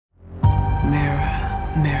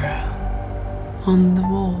Mirror, mirror on the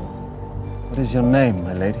wall. What is your name,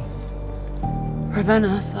 my lady?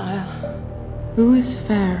 Ravenna, sire. Who is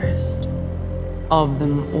fairest of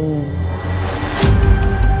them all?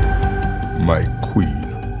 My queen,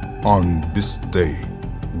 on this day,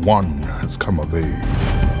 one has come of age,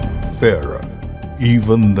 fairer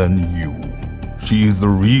even than you. She is the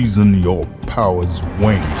reason your powers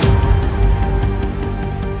wane.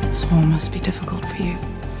 This war must be difficult for you.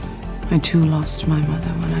 I too lost my mother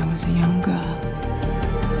when I was a young girl.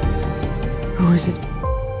 Who is it?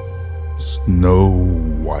 Snow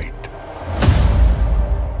White.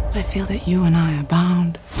 I feel that you and I are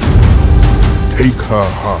bound. Take her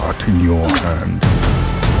heart in your hand.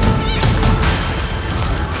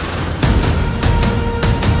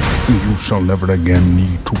 You shall never again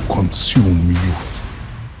need to consume youth.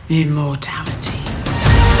 Immortality.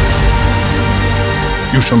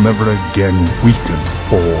 You shall never again weaken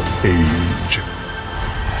or age.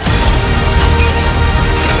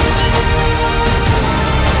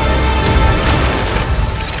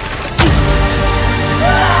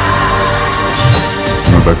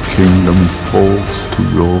 The kingdom falls to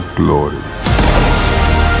your glory.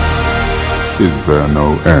 Is there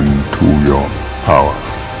no end to your power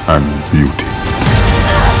and beauty?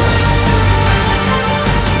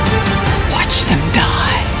 Watch them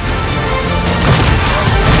die.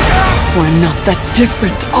 We're not that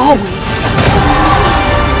different, are we?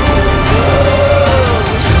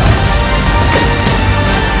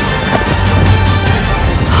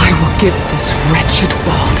 I will give this wretched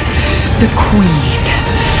world the queen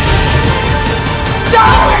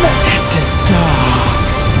it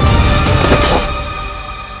deserves.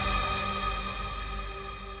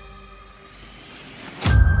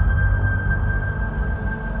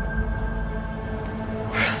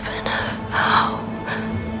 Ravenna, how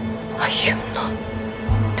are you not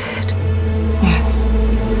dead? Yes.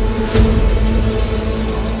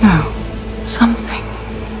 No. Something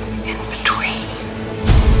in between.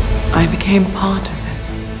 I became part of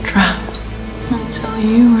it, trapped, until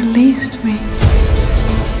you released me.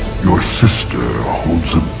 Your sister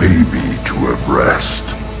holds a baby to her breast,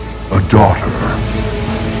 a daughter.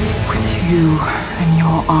 With you and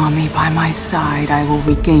your army by my side, I will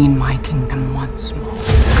regain my kingdom once more.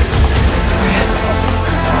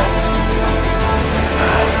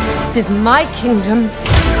 This is my kingdom.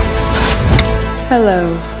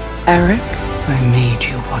 Hello, Eric. I made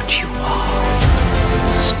you what you are.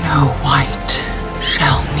 Snow White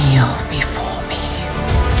shall kneel before me.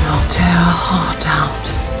 I'll tear her heart out.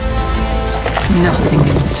 Nothing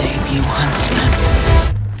can save you, Huntsman.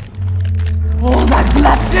 All that's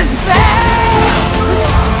left is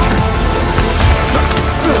bare!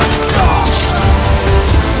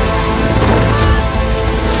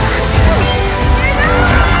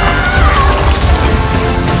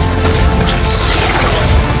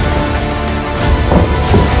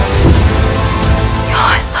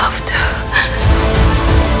 I loved her.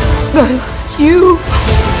 I loved you.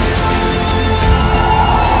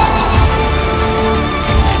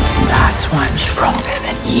 That's why I'm stronger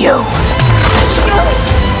than you.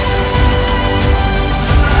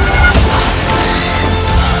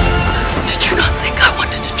 Did you not think I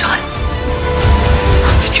wanted a child?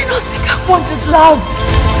 Did you not think I Wanted love.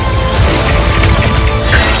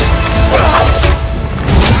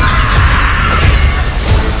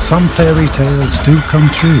 Some fairy tales do come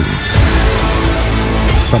true,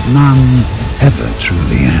 but none ever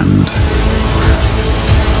truly end.